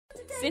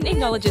SYN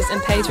acknowledges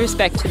and pays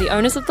respect to the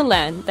owners of the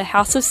land, the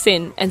House of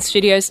SYN and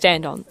studios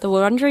stand on, the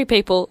Wurundjeri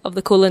people of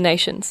the Kulin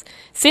Nations.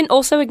 SYN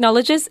also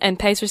acknowledges and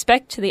pays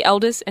respect to the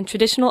elders and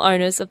traditional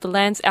owners of the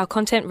lands our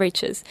content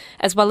reaches,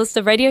 as well as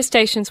the radio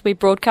stations we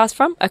broadcast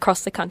from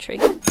across the country.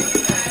 Okay,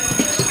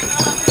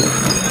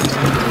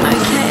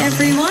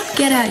 everyone,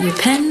 get out your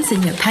pens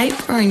and your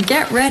paper and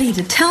get ready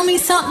to tell me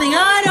something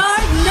I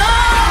don't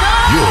know!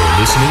 You're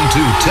listening to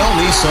Tell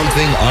Me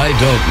Something I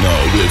Don't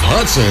Know with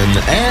Hudson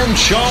and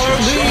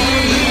Charlie.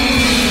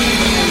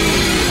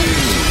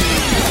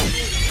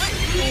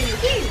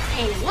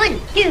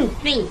 1, 2,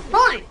 3, 4.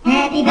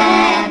 Happy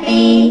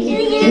birthday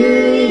to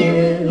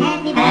you.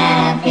 Happy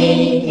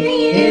birthday to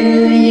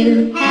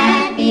you.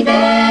 Happy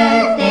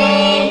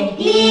birthday,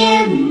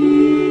 dear.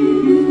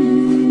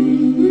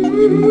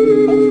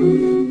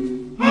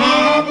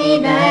 Happy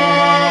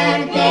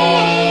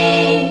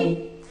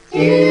birthday to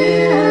you.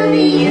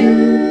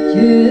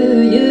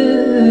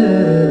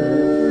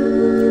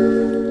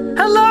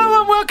 Hello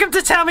and welcome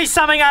to Tell Me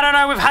Something I Don't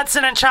Know with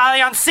Hudson and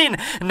Charlie on SYN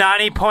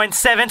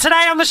 90.7.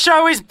 Today on the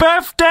show is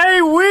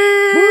birthday week.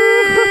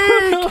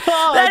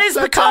 That is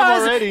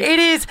because it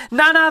is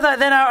none other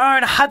than our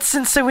own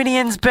Hudson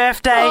Sawinian's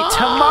birthday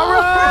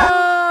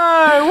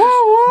tomorrow. Woo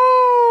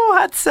woo,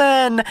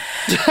 Hudson.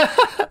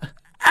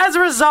 As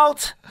a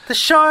result, the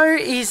show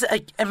is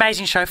an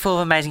amazing show full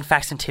of amazing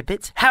facts and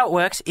tidbits. How it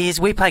works is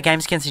we play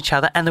games against each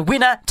other and the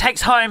winner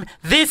takes home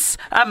this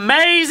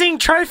amazing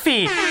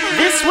trophy.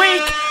 This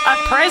week, a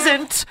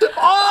present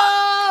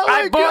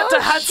I bought to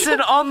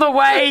Hudson on the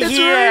way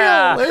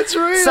here. It's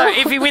real. So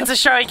if he wins the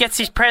show, he gets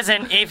his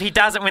present. If he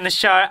doesn't win the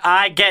show,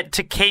 I get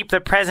to keep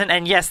the present.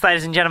 And yes,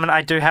 ladies and gentlemen,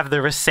 I do have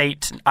the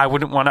receipt. I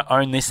wouldn't want to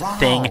own this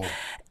thing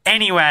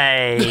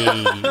anyway.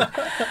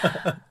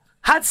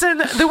 Hudson,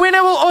 the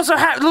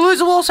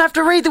loser will also have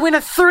to read the winner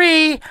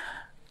 3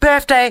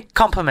 birthday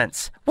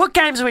compliments. What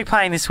games are we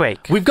playing this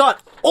week? We've got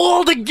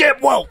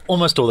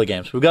almost all the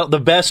games. We've got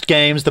the best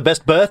games, the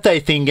best birthday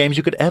theme games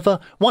you could ever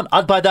want.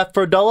 I'd buy that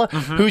for $1.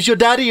 Mm-hmm. Who's your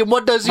daddy and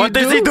what does he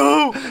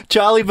do?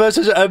 Charlie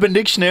versus Urban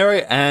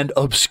Dictionary and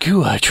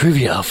obscure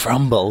trivia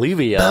from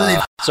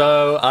Bolivia.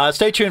 So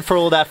stay tuned for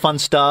all that fun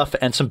stuff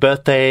and some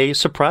birthday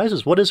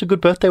surprises. What is a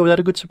good birthday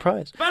without a good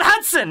surprise? But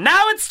Hudson,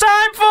 now it's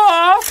time for...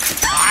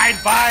 I'd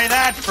buy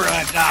that for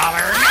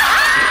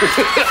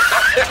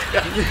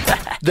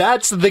 $1.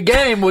 That's the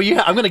game where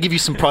I'm going to give you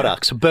some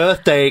products,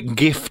 birthday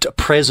gift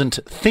present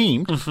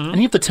themed, and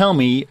you have to tell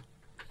me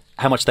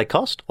how much they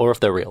cost or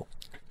if they're real.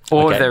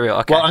 Or if they're real,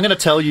 okay. Well, I'm going to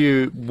tell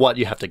you what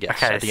you have to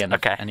guess at the end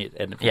of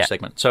each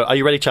segment. So are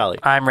you ready, Charlie?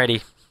 I'm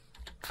ready.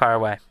 Fire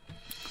away.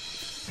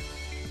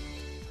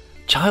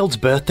 Child's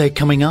birthday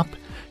coming up?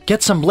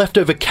 Get some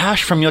leftover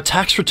cash from your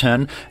tax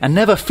return and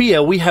never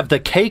fear, we have the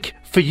cake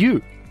for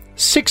you.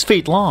 6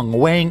 feet long,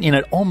 weighing in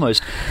at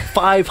almost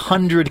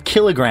 500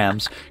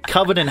 kilograms,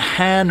 covered in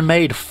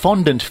handmade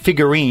fondant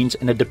figurines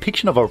and a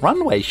depiction of a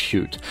runway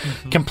shoot,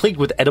 complete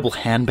with edible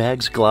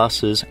handbags,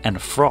 glasses,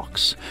 and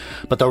frocks.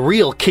 But the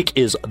real kick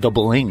is the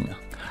bling.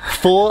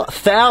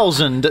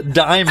 4,000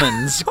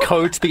 diamonds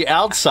coat the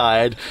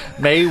outside,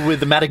 made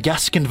with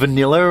Madagascan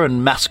vanilla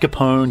and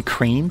mascarpone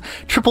cream,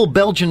 triple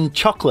Belgian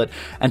chocolate,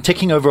 and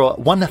taking over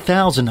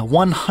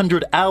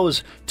 1,100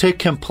 hours to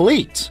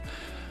complete.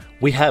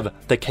 We have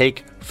the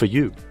cake for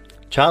you.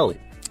 Charlie,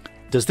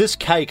 does this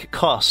cake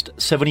cost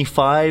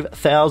 $75,000?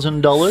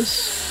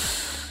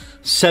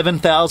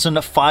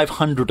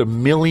 $7,500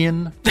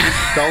 million?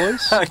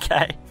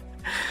 Okay.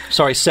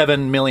 Sorry,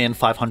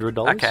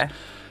 $7,500,000. Okay.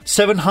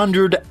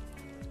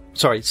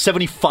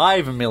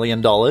 $75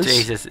 million.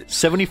 Jesus.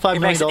 $75 million.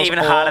 It makes it even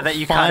harder that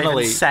you can't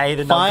even say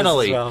the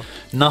numbers as well.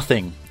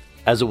 Nothing,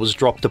 as it was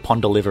dropped upon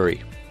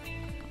delivery.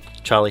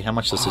 Charlie, how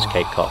much does this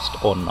cake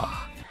cost or not?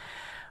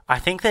 I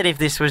think that if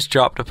this was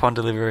dropped upon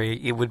delivery,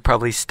 it would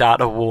probably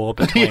start a war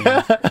between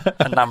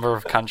a number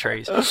of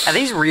countries. Are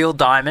these real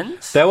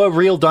diamonds? They were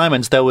real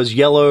diamonds. There was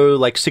yellow,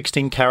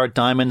 16-carat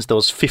diamonds. There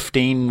was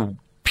 15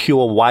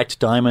 pure white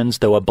diamonds.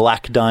 There were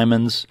black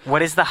diamonds.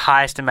 What is the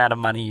highest amount of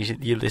money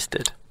you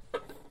listed?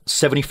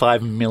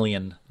 $75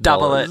 million.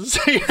 Double it.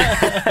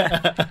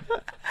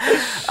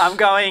 I'm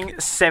going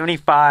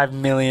 $75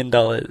 million.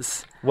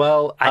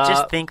 Well, I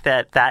just think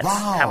that's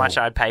how much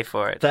I'd pay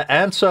for it. The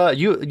answer,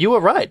 you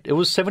were right. It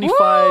was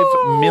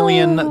 $75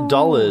 million.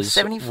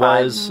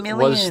 $75 million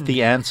was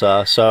the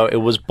answer. So it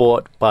was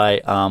bought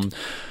by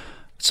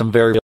some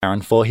very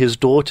Aaron for his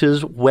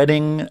daughter's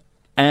wedding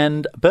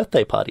and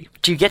birthday party.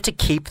 Do you get to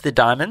keep the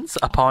diamonds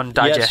upon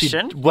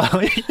digestion?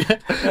 Yes,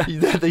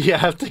 you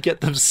have to get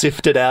them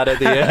sifted out at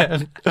the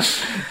end.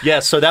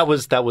 Yeah, so that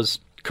was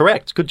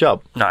correct. Good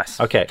job. Nice.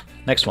 Okay,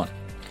 next one.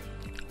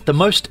 The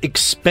most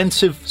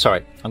expensive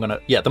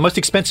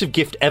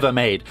gift ever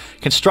made,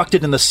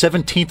 constructed in the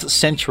 17th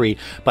century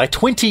by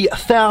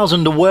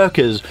 20,000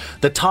 workers.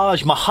 The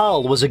Taj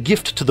Mahal was a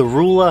gift to the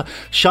ruler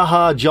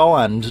Shah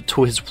Jahan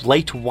to his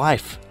late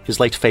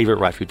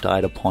favorite wife who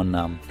died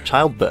upon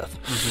childbirth.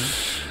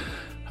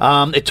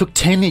 It took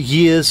 10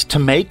 years to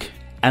make,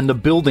 and the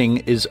building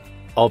is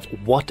of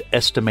what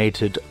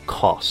estimated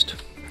cost?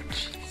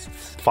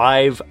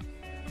 5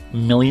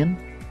 million,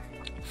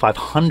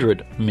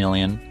 500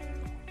 million,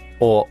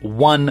 or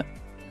 1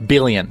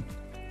 billion?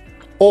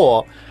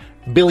 Or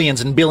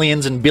billions and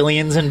billions and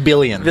billions and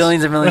billions?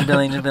 Billions and millions,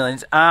 billions and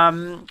billions.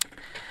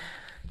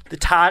 The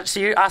Taj. So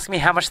you're asking me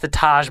how much the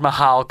Taj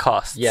Mahal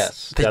costs?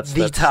 Yes.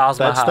 The Taj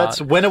Mahal. That's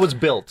when it was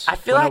built. I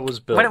feel like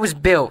when it was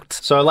built.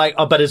 So like,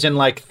 but as in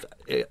like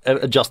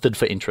adjusted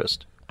for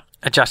interest.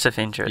 Adjusted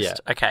for interest.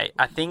 Yeah. Okay.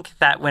 I think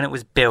that when it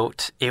was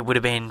built, it would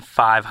have been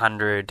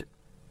 $500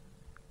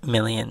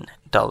 million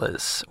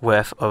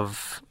worth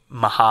of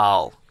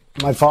Mahal.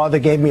 My father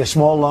gave me a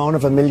small loan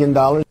of $1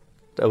 million.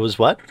 It was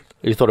what?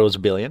 You thought it was a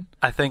billion?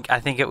 I think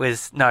it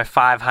was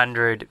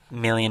 $500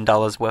 million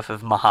worth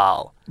of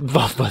Mahal.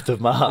 Worth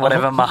of Mahal.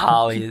 Whatever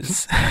Mahal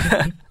is.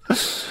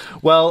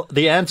 Well,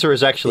 the answer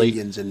is actually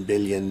Billions and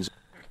billions.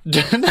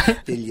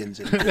 Billions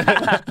and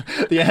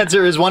billions. the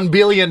answer is $1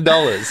 billion.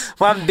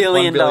 $1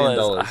 billion. $1 billion.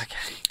 Okay.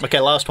 Okay,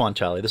 last one,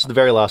 Charlie. This is the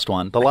very last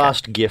one. The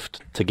last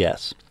gift to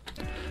guess.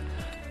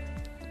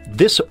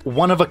 This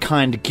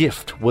one-of-a-kind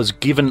gift was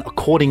given,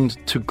 according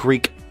to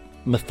Greek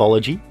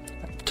mythology,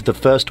 to the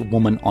first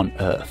woman on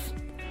Earth,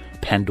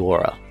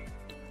 Pandora.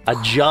 A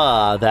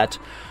jar that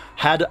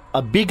had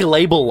a big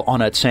label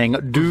on it saying,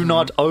 do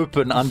not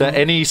open under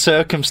any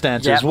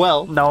circumstances. Yep.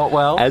 Well, know it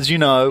well. As you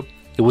know,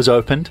 it was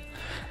opened,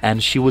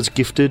 and she was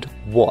gifted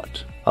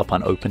what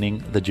upon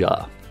opening the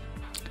jar?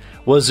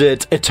 Was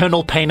it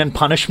eternal pain and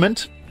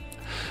punishment?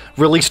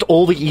 Released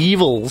all the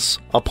evils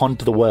upon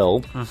the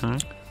world?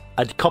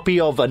 A copy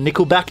of a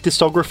Nickelback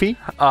discography?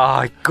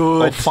 Oh,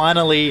 good. Or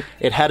finally,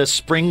 it had a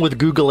spring with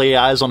googly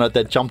eyes on it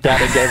that jumped out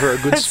and gave her a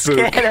good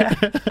spook.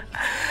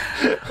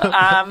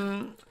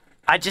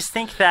 I just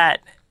think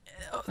that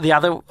the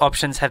other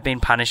options have been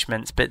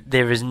punishments, but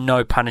there is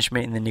no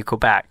punishment in the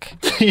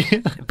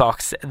Nickelback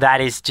box. That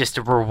is just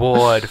a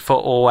reward for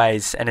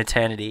always and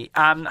eternity.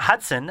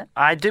 Hudson,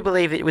 I do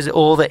believe it was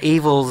all the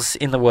evils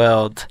in the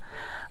world.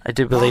 I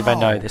do believe I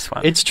know this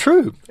one. It's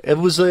true.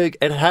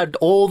 It had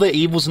all the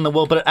evils in the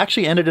world, but it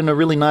actually ended in a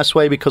really nice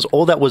way because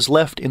all that was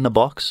left in the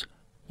box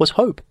was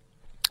hope,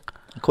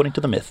 according to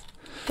the myth.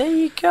 There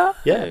you go.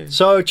 Yeah.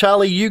 So,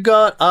 Charlie, you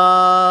got 2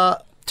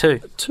 out of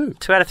 3. 2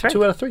 out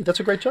of 3. That's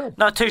a great job.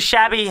 Not too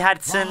shabby,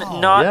 Hudson.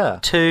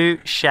 Not too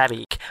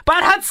shabby.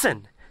 But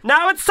Hudson,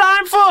 now it's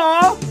time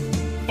for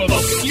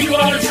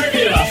Obscure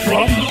Trivia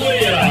from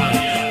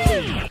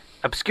Bolivia.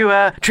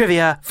 Obscure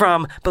Trivia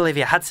from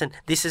Bolivia. Hudson,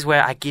 this is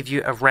where I give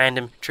you a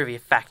random trivia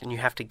fact and you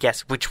have to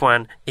guess which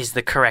one is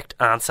the correct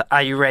answer.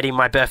 Are you ready,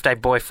 my birthday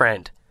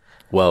boyfriend?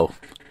 Whoa.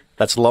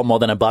 That's a lot more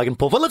than a bargain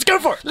pull, but let's go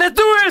for it! Let's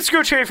do it!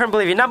 Obscure Trivia from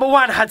Bolivia. Number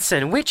 1,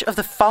 Hudson. Which of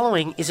the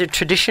following is a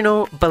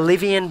traditional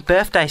Bolivian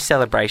birthday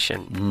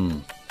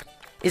celebration?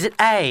 Is it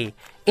A,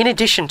 in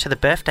addition to the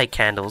birthday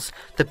candles,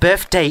 the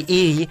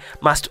birthday-ee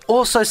must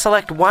also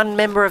select one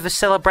member of the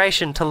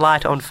celebration to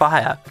light on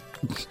fire?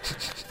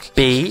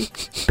 B,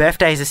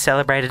 birthdays are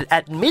celebrated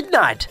at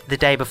midnight the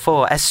day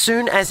before, as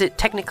soon as it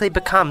technically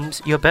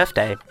becomes your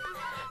birthday.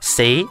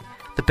 C,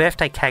 the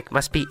birthday cake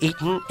must be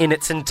eaten in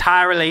its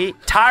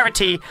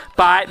entirety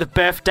by the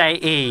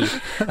birthday-ee.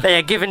 They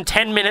are given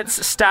 10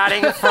 minutes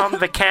starting from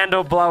the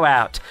candle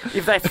blowout.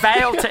 If they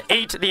fail to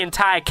eat the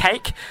entire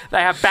cake,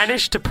 they are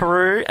banished to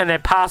Peru and their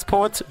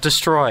passports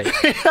destroyed.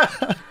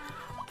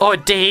 Or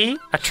D,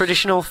 a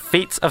traditional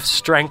feats of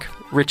strength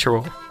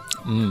ritual.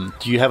 Do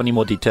you have any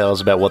more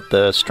details about what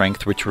the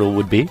strength ritual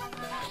would be?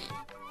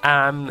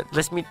 Let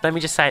me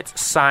just say it's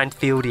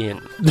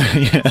Seinfeldian.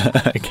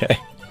 Yeah, okay.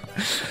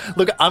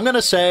 Look, I'm going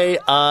to say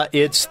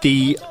it's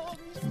the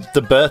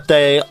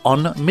birthday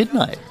on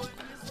midnight.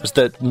 It's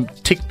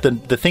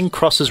the thing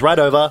crosses right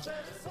over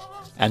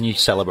and you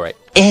celebrate.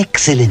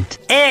 Excellent,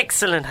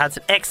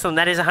 Hudson. Excellent.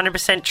 That is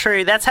 100%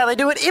 true. That's how they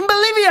do it in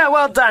Bolivia.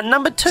 Well done.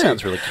 Number 2.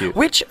 Sounds really cute.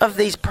 Which of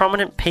these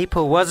prominent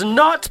people was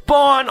not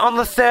born on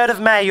the 3rd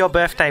of May, your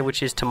birthday,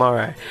 which is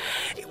tomorrow?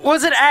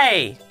 Was it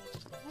A,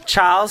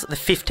 Charles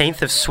V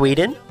of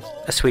Sweden,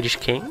 a Swedish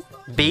king?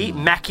 B,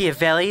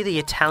 Machiavelli, the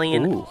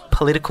Italian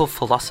political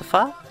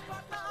philosopher?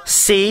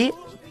 C,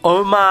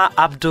 Omar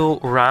Abdul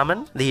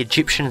Rahman, the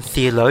Egyptian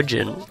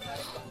theologian?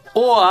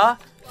 Or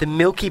the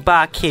Milky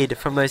Bar Kid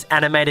from those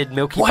animated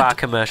Milky Bar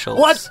commercials?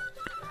 What?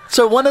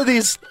 So one of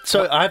these...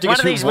 So I have to One guess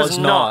of these who was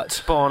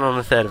not born on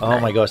the 3rd of May. Oh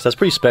my gosh, that's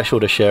pretty special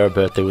to share a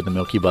birthday with the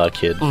Milky Bar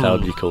Kid. That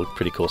would be cool,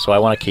 pretty cool. So I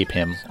want to keep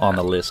him on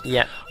the list.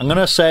 Yeah. I'm going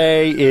to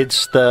say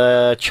it's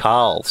the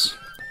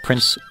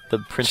Prince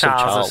of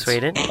Charles of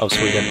Sweden.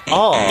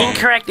 Oh.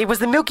 Incorrect. It was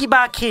the Milky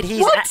Bar Kid.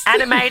 He's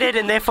animated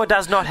and therefore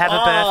does not have a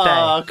birthday.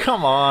 Oh,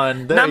 come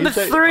on. Number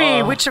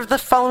 3. Which of the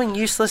following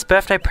useless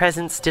birthday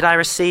presents did I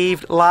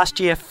receive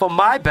last year for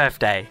my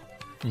birthday?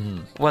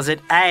 Was it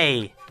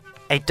A,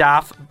 a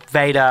Darth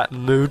Vader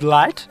mood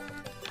light?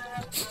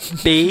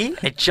 B,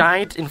 a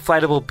giant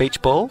inflatable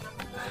beach ball?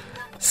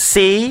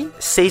 C,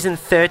 season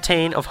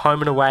 13 of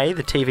Home and Away,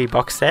 the TV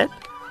box set?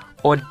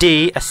 Or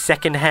D, a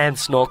second-hand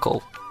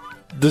snorkel?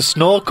 The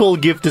snorkel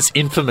gift is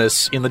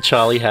infamous in the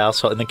Charlie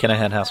household, in the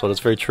Kenahan household.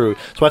 It's very true.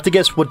 So I have to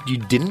guess what you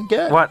didn't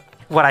get? What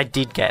what I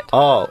did get.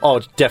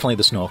 Oh, definitely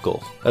the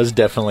snorkel. That's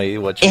definitely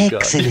what you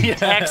got.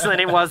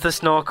 Excellent, it was the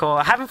snorkel.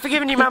 I haven't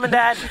forgiven you, Mum and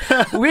Dad.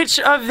 Which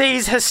of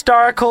these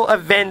historical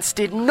events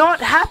did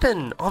not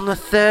happen on the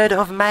 3rd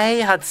of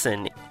May,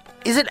 Hudson?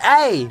 Is it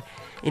A,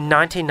 in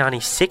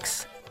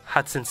 1996,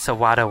 Hudson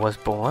Sawada was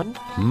born?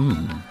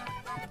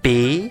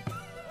 B,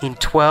 in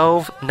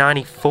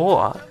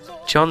 1294,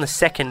 John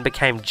II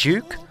became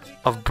Duke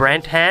of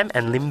Brantham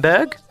and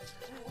Limburg?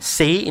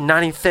 C, in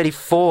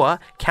 1934,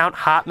 Count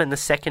Hartmann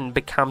II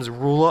becomes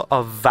ruler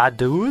of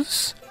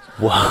Vaduz?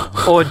 Wow.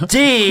 Or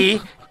D,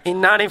 in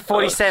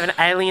 1947,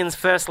 aliens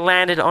first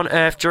landed on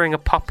Earth during a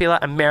popular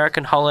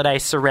American holiday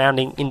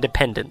surrounding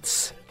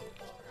independence?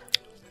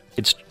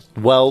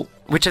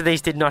 Which of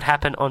these did not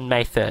happen on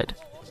May 3rd?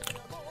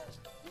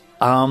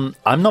 I'm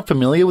not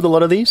familiar with a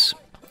lot of these.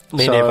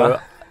 Me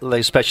neither.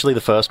 Especially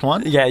the first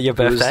one. Yeah, your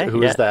birthday.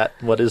 Who is that?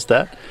 What is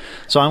that?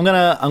 So I'm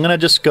gonna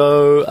just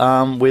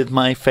go with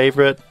my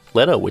favorite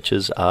letter, which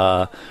is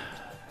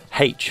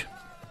H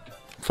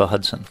for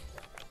Hudson.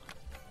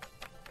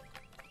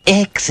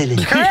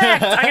 Excellent.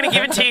 Correct! I'm going to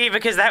give it to you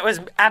because that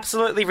was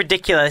absolutely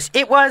ridiculous.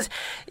 It was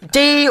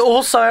D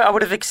also I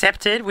would have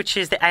accepted, which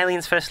is the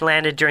aliens first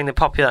landed during the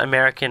popular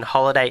American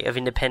holiday of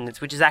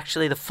independence, which is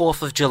actually the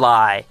 4th of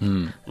July,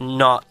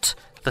 not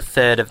the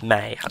 3rd of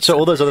May. So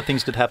all those other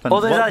things did happen. All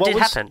those did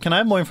happen. Can I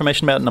have more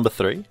information about number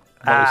 3? What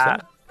was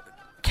that?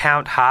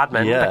 Count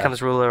Hartmann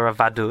becomes ruler of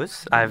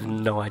Vaduz. I have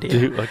no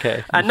idea.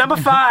 Okay. Number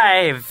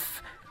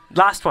 5.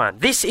 Last one.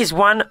 This is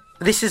one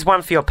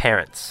for your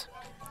parents.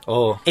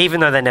 Oh.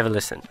 Even though they never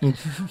listen.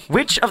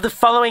 Which of the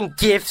following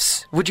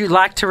gifts would you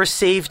like to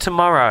receive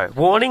tomorrow?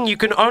 Warning, you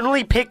can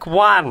only pick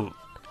one.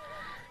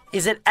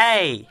 Is it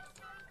A,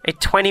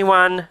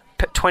 21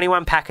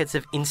 packets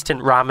of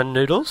instant ramen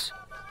noodles?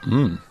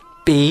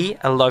 B,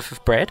 a loaf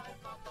of bread?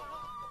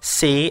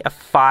 C, a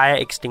fire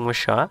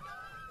extinguisher?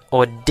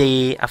 Or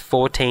D, a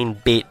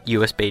 14-bit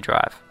USB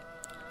drive?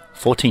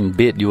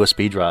 14-bit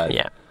USB drive.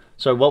 Yeah.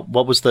 So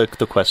what was the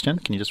question?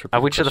 Can you just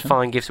repeat Which the of the question?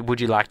 following gifts would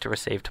you like to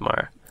receive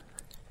tomorrow?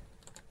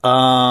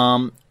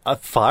 A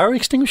fire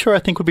extinguisher I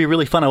think would be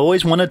really fun. I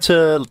always wanted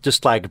to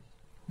just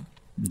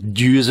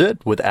use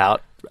it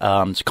without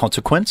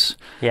consequence.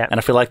 Yeah. And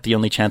I feel like the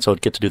only chance I would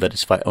get to do that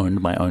is if I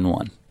owned my own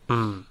one.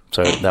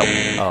 So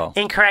that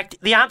Incorrect.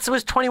 The answer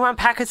was 21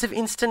 packets of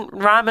instant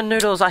ramen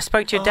noodles. I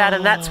spoke to your dad,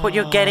 and that's what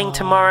you're getting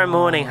tomorroh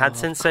morning,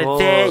 Hudson. So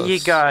there you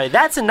go.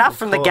 That's enough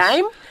from the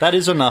game. That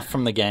is enough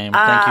from the game.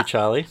 Thank you,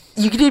 Charlie.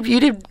 You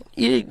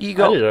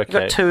got okay. you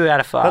got 2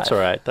 out of 5. That's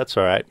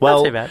all right.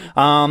 Well, Not too bad.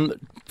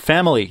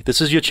 Family,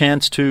 this is your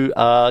chance to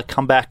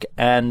come back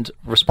and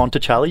respond to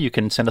Charlie. You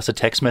can send us a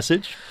text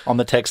message on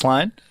the text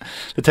line.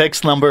 The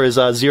text number is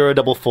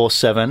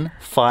 0447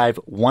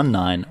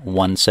 519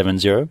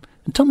 170.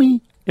 And tell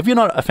me, if you're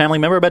not a family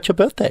member, about your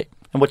birthday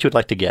and what you would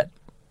like to get.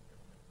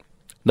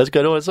 Let's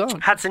go to a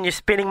song. Hudson, you're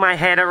spinning my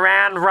head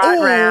round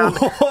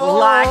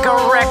like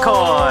a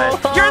record.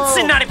 You're at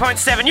Sin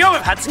 90.7. You're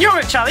with Hudson. You're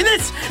with Charlie.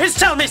 This is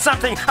Tell Me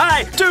Something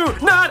I Do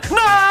Not Know.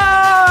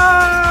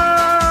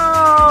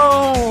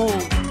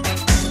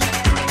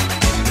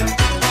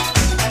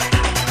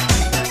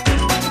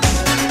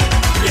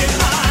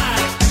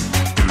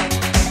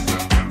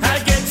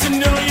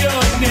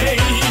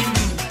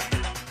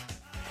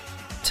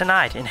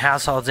 Tonight, in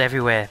households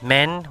everywhere,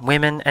 men,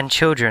 women and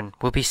children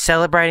will be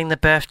celebrating the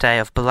birthday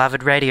of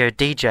beloved radio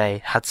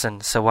DJ Hudson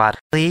Sawada.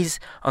 Please,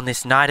 on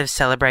this night of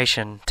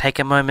celebration, take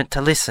a moment to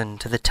listen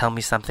to the Tell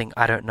Me Something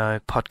I Don't Know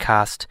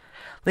podcast.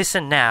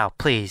 Listen now,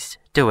 please.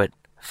 Do it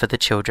for the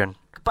children.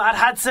 But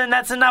Hudson,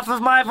 that's enough of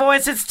my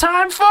voice. It's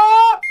time for...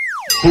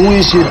 Who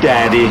is your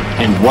daddy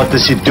and what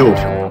does he do?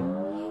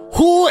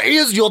 Who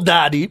is your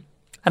daddy?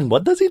 And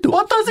what does he do?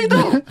 What does he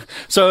do?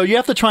 So you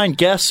have to try and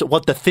guess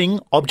what the thing,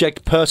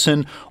 object,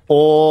 person,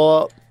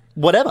 or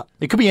whatever.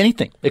 It could be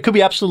anything. It could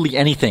be absolutely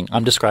anything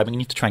I'm describing. You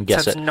need to try and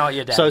guess So it. it's not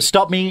your daddy. So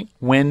stop me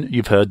when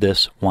you've heard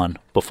this one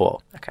before.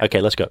 Okay,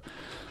 let's go.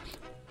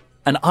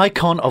 An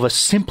icon of a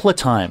simpler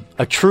time,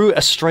 a true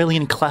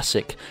Australian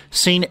classic,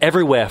 seen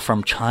everywhere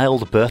from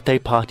child birthday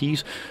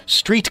parties,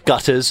 street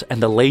gutters,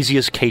 and the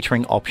laziest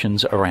catering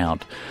options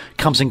around.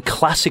 Comes in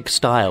classic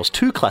styles,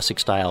 2 classic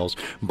styles,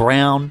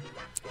 brown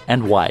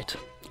and white,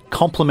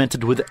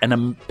 complemented with an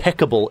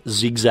impeccable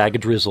zigzag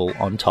drizzle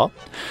on top.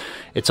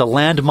 It's a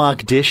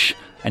landmark dish,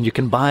 and you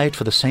can buy it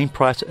for the same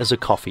price as a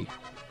coffee.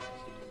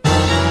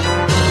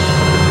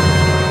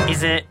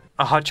 Is it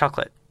a hot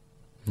chocolate?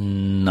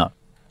 No.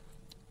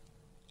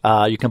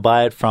 You can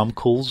buy it from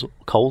Coles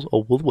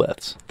or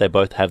Woolworths. They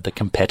both have the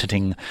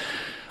competing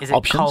Is it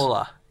options.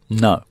 cola?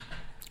 No.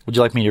 Would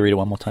you like me to read it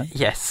one more time?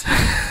 Yes.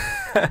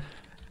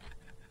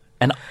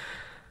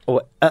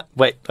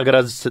 Wait, I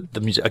gotta set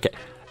the music. Okay.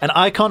 An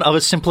icon of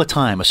a simpler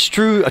time, a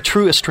true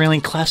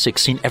Australian classic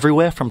seen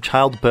everywhere from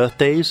child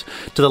birthdays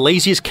to the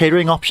laziest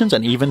catering options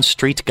and even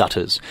street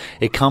gutters.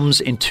 It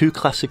comes in 2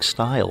 classic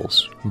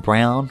styles,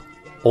 brown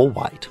or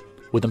white,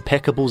 with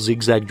impeccable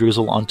zigzag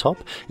drizzle on top.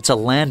 It's a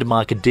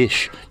landmark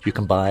dish you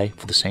can buy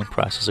for the same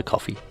price as a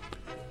coffee.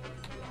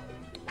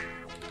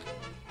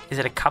 Is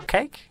it a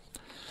cupcake?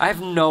 I have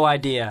no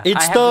idea. It's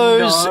I have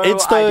those. no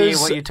It's idea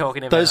those. what you're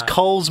talking about. Those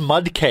Coles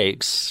mud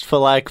cakes for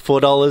like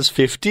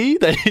 $4.50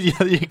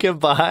 that you can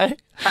buy.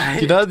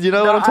 You know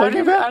what I'm talking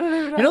about? I don't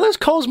even know. You know those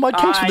Coles mud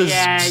cakes with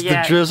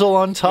the drizzle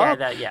on top.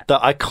 Yeah. The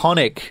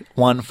iconic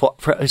one for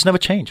it's never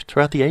changed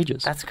throughout the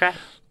ages. That's great.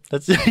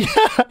 That's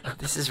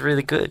This is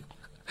really good.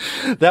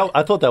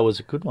 I thought that was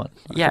a good one.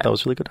 I Yeah, thought that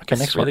was really good. Okay,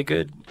 next really one.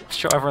 good.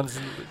 Sure, everyone's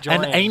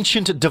enjoying. An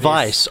ancient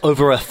device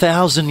over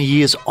 1,000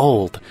 years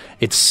old.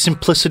 Its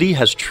simplicity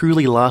has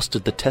truly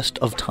lasted the test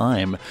of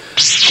time.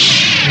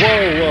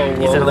 Whoa!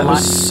 That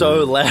was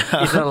so loud.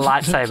 Is it a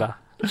lightsaber?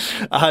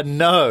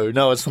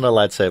 No, it's not a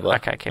lightsaber.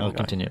 Okay, I'll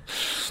continue.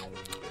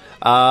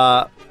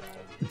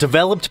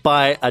 Developed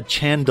by a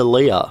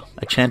chandelier.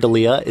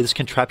 This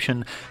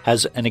contraption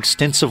has an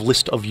extensive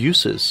list of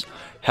uses.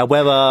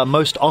 However,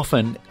 most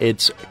often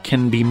it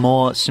can be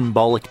more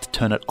symbolic to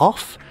turn it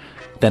off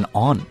than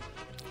on.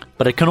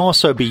 But it can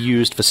also be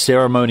used for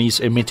ceremonies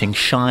emitting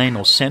shine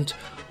or scent,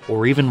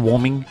 or even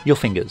warming your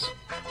fingers.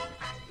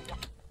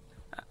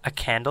 A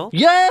candle?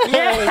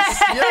 Yes!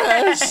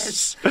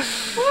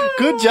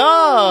 Good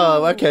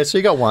job! Okay, so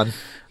you got one.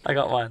 I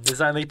got one.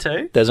 There's only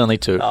two? There's only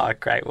two. Oh,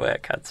 great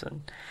work,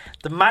 Hudson.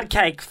 The mud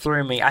cake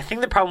threw me. I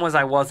think the problem was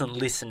I wasn't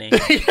listening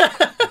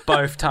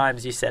both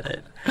times you said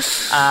it.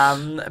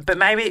 But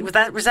maybe was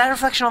that a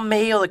reflection on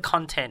me or the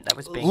content that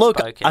was being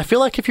spoken? I feel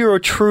like if you're a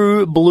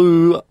true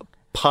blue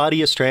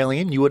party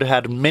Australian, you would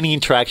have had many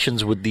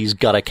interactions with these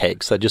gutter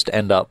cakes that just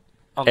end up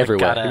On the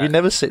everywhere. gutter. Have you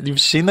never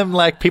seen them?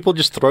 Like people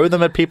just throw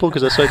them at people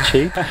because they're so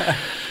cheap.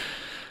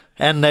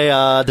 And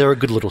they're a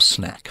good little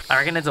snack. I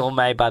reckon it's all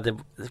made by the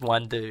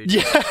one dude.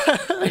 Yeah,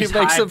 he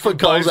makes them for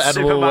Coles and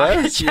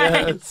Woolworths.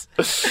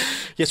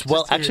 Yes.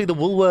 Well, actually, the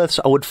Woolworths,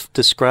 I would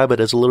describe it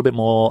as a little bit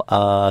more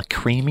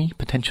creamy,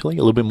 potentially,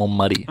 a little bit more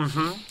muddy,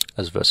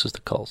 as versus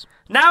the Coles.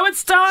 Now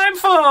it's time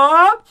for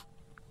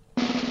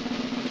Urban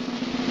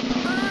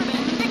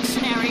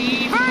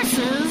Dictionary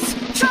versus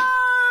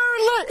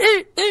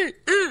Charlie.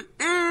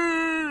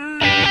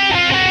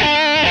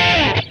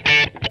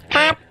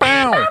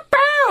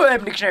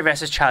 Urban Dictionary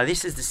versus Charlie.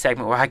 This is the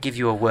segment where I give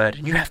you a word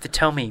and you have to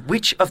tell me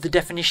which of the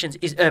definitions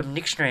is Urban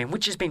Dictionary and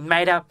which has been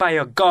made up by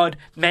your god,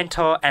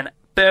 mentor, and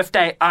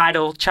birthday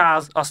idol,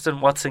 Charles Austin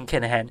Watson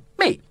Kinahan.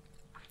 Me.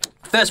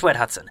 First word,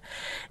 Hudson,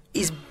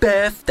 is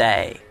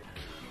birthday.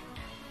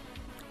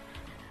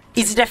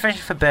 Is the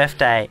definition for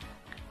birthday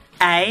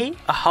A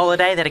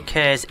holiday that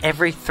occurs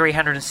every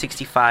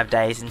 365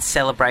 days in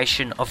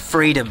celebration of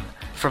freedom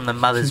from the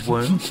mother's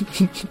womb?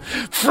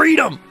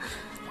 Freedom!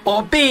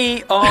 Or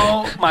B,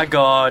 oh my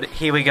god,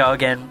 here we go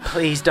again.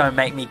 Please don't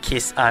make me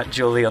kiss Aunt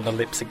Julie on the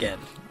lips again.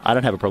 I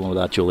don't have a problem with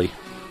that, Julie.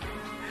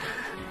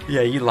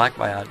 Yeah, you like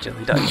my Aunt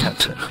Julie, don't you?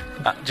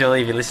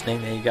 Julie, if you're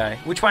listening, there you go.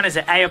 Which one is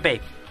it, A or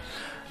B?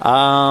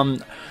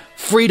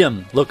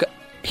 Freedom. Look,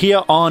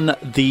 here on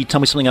the Tell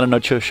Me Something I Don't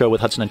Know show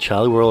with Hudson and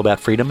Charlie, we're all about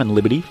freedom and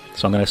liberty,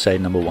 so I'm going to say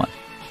number one.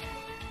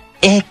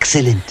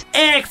 Excellent.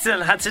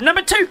 Excellent, Hudson.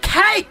 Number two,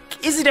 cake.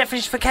 Is the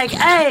definition for cake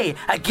A,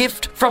 a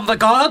gift from the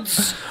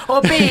gods?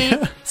 Or B,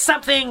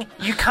 something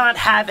you can't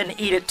have and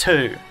eat it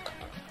too?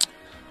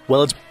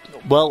 Well,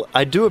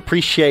 I do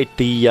appreciate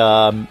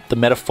the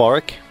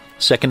metaphoric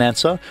second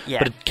answer,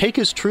 but cake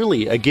is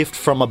truly a gift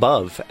from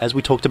above, as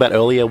we talked about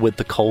earlier with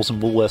the Coles and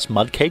Woolworths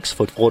mud cakes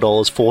for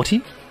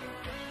 $4.40.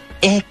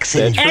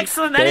 Excellent.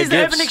 Excellent. That is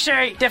the Urban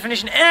Dictionary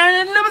definition.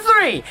 And number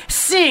three,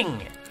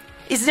 sing.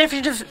 Is the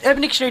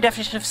Urban Dictionary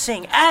definition of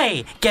sing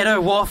A, ghetto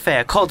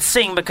warfare, called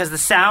sing because the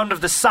sound of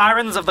the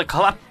sirens of the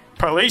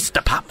police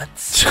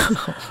departments?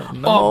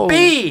 Or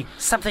B,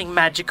 something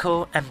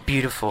magical and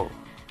beautiful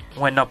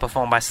when not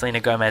performed by Selena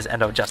Gomez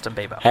and or Justin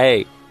Bieber?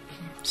 Hey,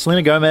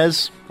 Selena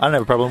Gomez, I don't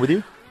have a problem with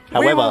you.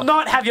 However, we will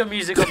not have your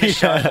music on this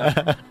show.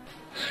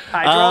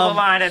 I draw the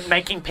line at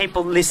making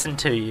people listen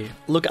to you.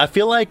 Look, I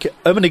feel like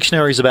Urban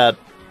Dictionary is about,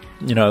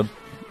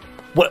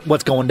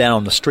 what's going down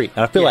on the street.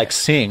 And I feel like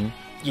sing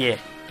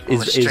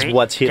is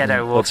what's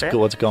hitting,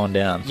 what's going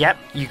down. Yep,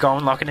 you go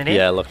and locking it in?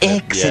 Yeah, lock it in.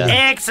 Excellent.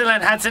 Yeah.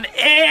 Excellent, Hudson.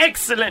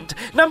 Excellent.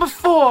 Number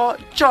four,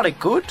 jolly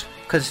good.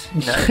 Because,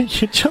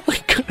 Jolly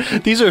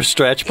good. These are a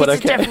stretch, but it's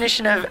okay. the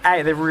definition of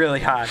A. They're really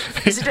hard.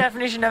 It's the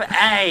definition of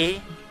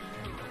A,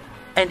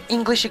 an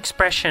English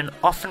expression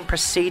often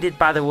preceded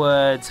by the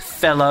words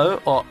fellow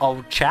or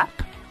old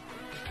chap.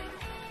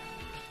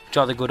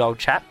 Jolly good old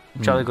chap.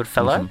 Jolly good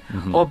fellow.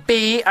 Or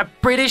B, a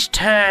British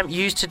term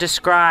used to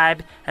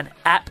describe an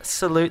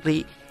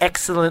absolutely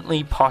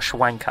excellently posh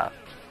wanker.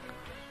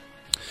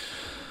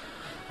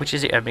 Which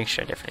is the Urban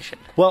Dictionary definition.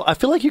 Well, I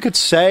feel like you could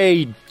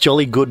say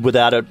jolly good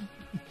without it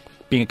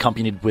being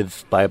accompanied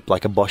by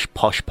like a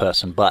posh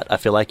person, but I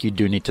feel like you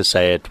do need to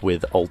say it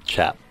with old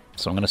chap.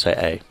 So I'm going to say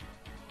A.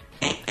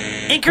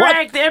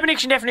 Incorrect. The Urban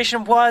Dictionary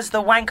definition was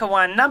the wanker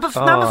one. Number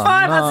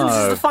five, Hudson. This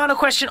is the final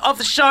question of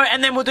the show,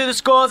 and then we'll do the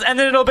scores, and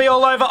then it'll be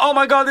all over. Oh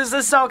my god, this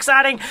is so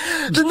exciting.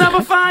 The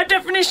number 5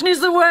 definition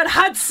is the word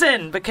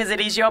Hudson, because it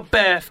is your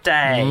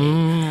birthday.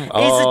 Is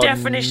the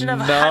definition of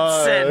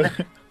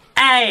Hudson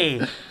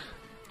A,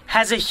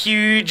 has a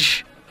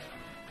huge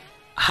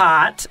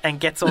heart and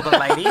gets all the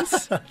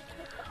ladies?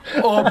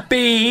 or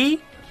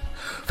B,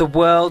 the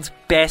world's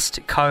best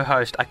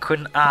co-host? I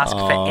couldn't ask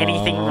for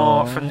anything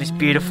more from this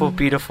beautiful,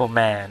 beautiful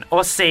man.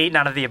 Or C,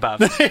 none of the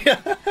above.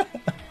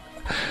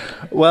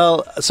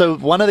 Well, so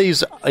one of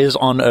these is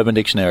on Urban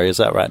Dictionary, is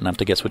that right? And I have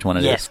to guess which one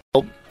it Yes. is.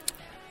 Well,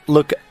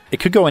 look,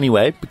 it could go any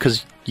way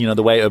because, you know,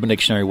 the way Urban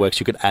Dictionary works,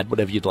 you could add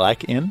whatever you'd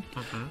like in.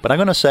 Mm-hmm. But I'm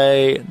going to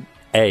say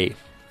A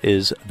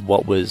is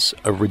what was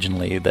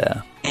originally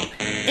there.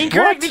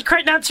 Incorrect. The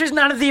correct answer is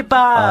none of the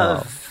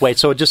above. Wait,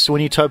 so it just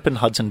when you type in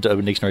Hudson to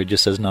Urban Dictionary, it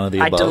just says none of the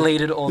above? I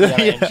deleted all the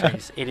other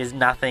entries. It is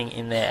nothing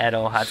in there at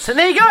all, Hudson.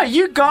 There you go.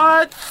 You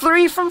got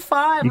 3 from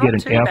 5. You not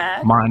get too an bad.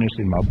 F-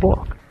 in my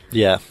book.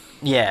 Yeah.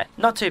 Yeah,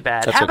 not too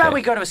bad. That's How about okay.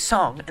 we go to a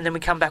song and then we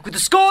come back with the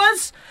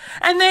scores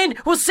and then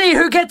we'll see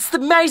who gets the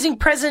amazing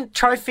present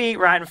trophy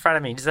right in front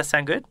of me. Does that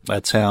sound good?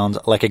 That sounds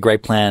like a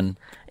great plan.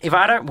 If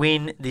I don't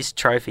win this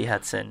trophy,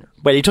 Hudson...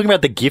 Wait, are you talking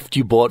about the gift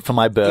you bought for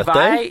my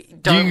birthday? If I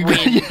don't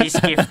win this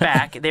gift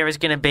back, there is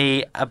going to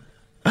be a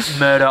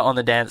murder on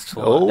the dance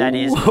floor. That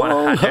is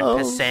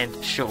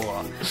 100%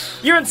 sure.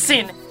 You're on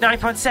Sin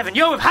 90.7.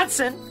 You're with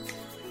Hudson.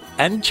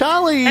 And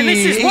Charlie. And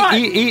this is what?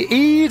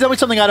 Tell me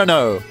something I don't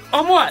know.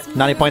 On what?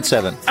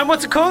 90.7. And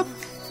what's it called?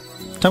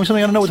 Tell me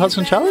something I don't know with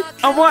Hudson and Charlie.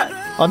 On what?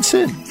 On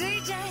Sin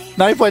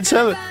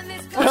 90.7.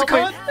 What's it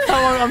called?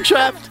 I'm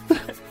trapped.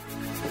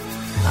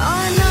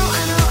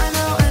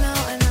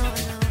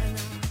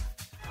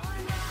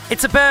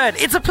 It's a bird.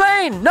 It's a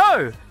plane.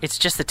 No. It's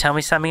just the Tell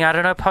Me Something I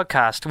Don't Know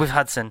podcast with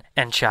Hudson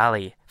and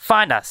Charlie.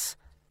 Find us.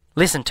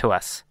 Listen to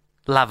us.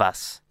 Love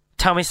us.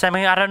 Tell me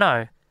something I don't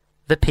know.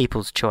 The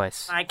people's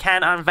choice. I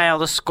can unveil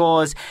the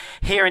scores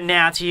here and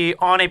now to you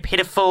on a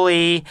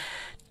pitifully,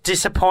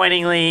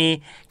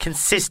 disappointingly,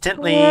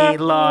 consistently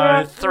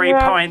low 3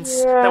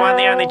 points. The one,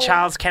 the only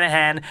Charles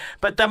Kennahan,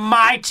 but the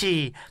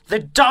mighty, the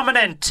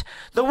dominant,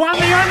 the one,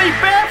 the only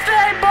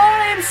birthday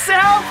boy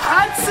himself,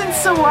 Hudson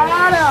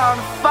Sawada on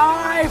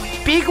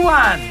 5 big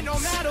ones.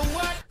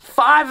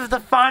 5 of the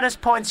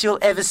finest points you'll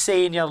ever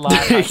see in your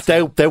life.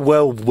 they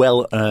were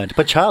well earned.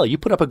 But Charlie, you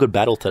put up a good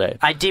battle today.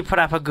 I did put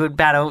up a good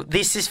battle.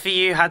 This is for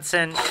you,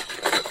 Hudson.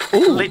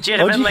 Ooh,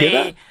 legitimately, did you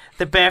hear that?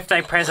 the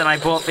birthday present I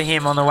bought for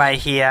him on the way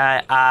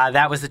here.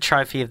 That was the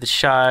trophy of the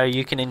show.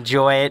 You can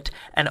enjoy it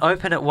and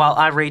open it while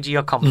I read you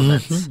your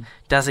compliments. Mm-hmm.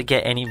 Does it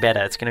get any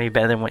better? It's going to be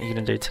better than what you're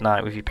going to do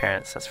tonight with your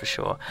parents, that's for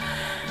sure.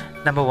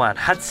 Number 1,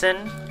 Hudson,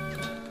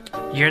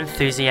 your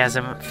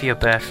enthusiasm for your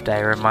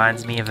birthday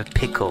reminds me of a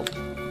pickle.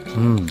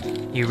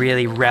 You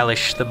really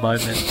relish the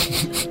moment.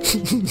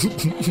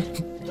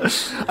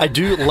 I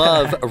do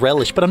love a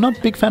relish, but I'm not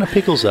a big fan of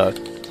pickles, though.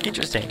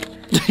 Interesting.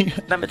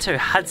 Number 2,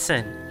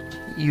 Hudson,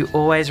 you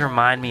always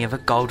remind me of a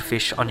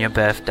goldfish on your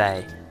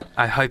birthday.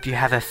 I hope you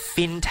have a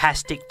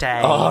fantastic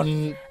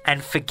day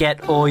and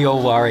forget all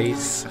your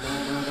worries.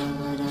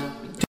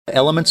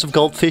 Elements of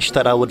goldfish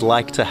that I would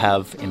like to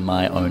have in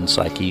my own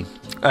psyche.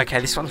 Okay,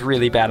 this one's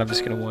really bad. I'm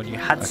just going to warn you.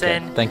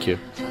 Hudson. Okay, thank you.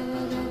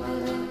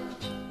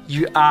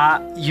 You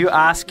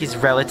ask is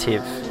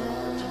relative.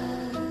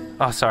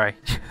 Oh, sorry.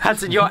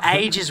 Hudson, your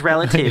age is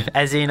relative,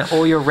 as in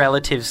all your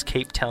relatives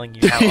keep telling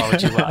you how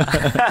old you are.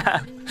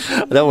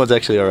 That one's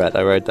actually all right.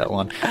 I wrote that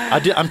one.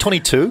 I'm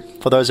 22,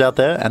 for those out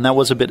there, and that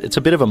was it's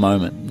a bit of a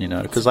moment, you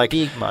know, because like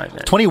big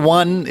moment.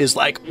 21 is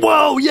like,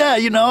 whoa, yeah,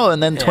 you know,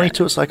 and then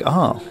 22 is like,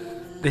 oh.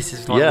 This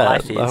is what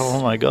life is.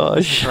 Oh my gosh.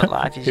 This is what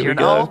life is. You're an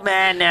old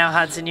man now,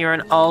 Hudson. You're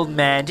an old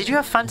man. Did you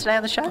have fun today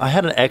on the show? I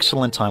had an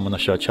excellent time on the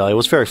show, Charlie. It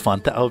was very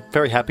fun. I was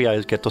very happy I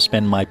get to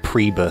spend my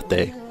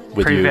pre-birthday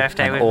with you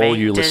and all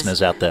you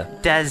listeners out there.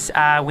 Does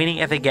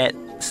winning ever get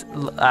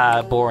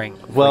boring?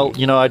 Well,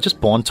 you know, I'm just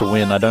born to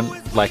win. I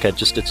don't like it's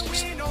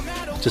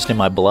just in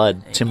my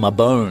blood. It's in my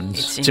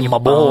bones. It's in my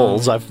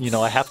balls. I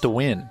have to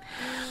win.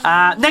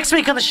 Next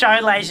week on the show,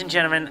 ladies and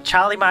gentlemen,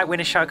 Charlie might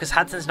win a show because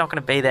Hudson's not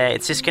going to be there.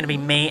 It's just going to be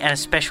me and a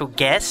special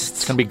guest.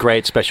 It's going to be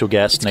great special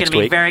guest next week. It's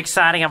going to be very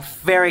exciting. I'm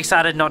very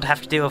excited not to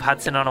have to deal with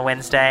Hudson on a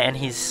Wednesday and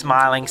his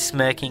smiling,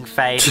 smirking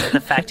face at the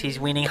fact he's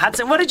winning.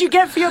 Hudson, what did you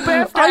get for your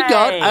birthday? I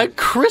got a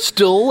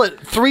crystal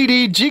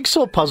 3D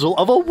jigsaw puzzle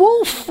of a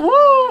wolf.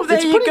 Woo! There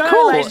you go,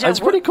 cool. ladies and It's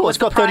pretty cool. It's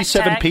got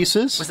 37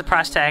 pieces. Was the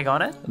price tag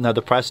on it? No,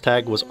 the price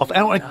tag was off.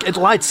 And it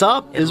lights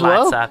up as well.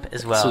 It lights up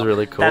as well. This is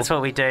really cool. That's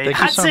what we do. Thank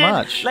Hudson, you so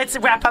much. Let's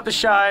wrap up the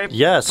show.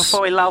 Yes.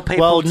 Before we lull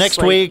people Well, to next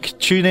sleep. week,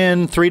 tune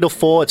in 3 to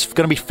 4. It's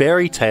going to be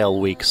Fairy Tale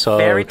Week. So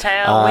Fairy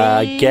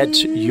Tale Week.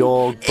 Get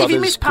your Brothers If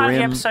you missed part of the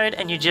Grimm. episode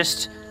and you're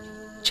just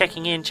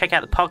checking in, check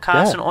out the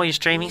podcast on all your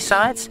streaming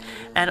sites.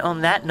 And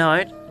on that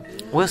note,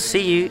 we'll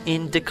see you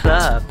in the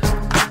club.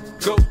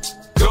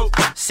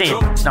 Sin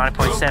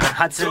 90.7,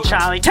 Hudson and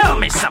Charlie, tell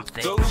me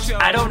something.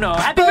 I don't know.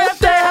 Happy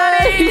birthday,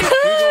 honey!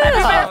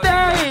 Happy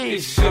birthday!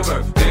 It's your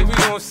birthday. We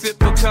gon' sip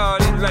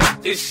Bacardi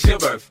like it's your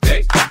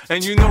birthday.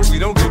 And you know we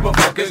don't give a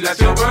fuck, it's not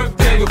your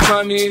birthday. You'll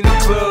find me in the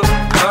club,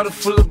 bottle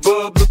full of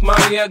bub. Look,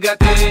 mommy, I got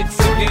the head,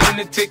 so get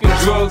into taking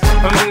drugs.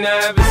 I'm into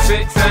having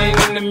sex, I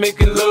ain't into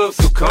making love.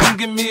 So come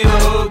give me a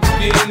hug,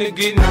 get into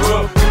getting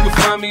rough. You can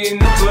find me in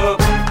the club,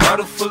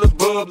 bottle full of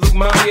bub. Look,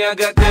 mommy, I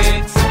got the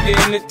head, so get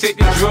into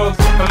taking drugs.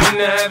 I'm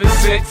into having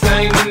sex,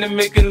 I ain't into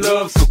making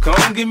love. So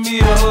come give me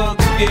a hug,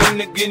 get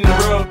into getting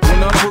rubbed.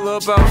 When I pull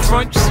up out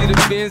front, you see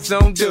the Benz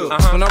on dub.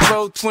 When I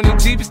roll 20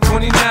 deep, it's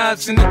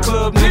 29s in the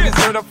club. Niggas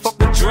heard I fuck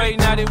with Dre,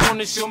 now they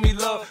wanna show me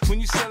love. When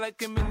you sell like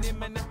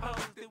Eminem and the Hug,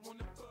 they wanna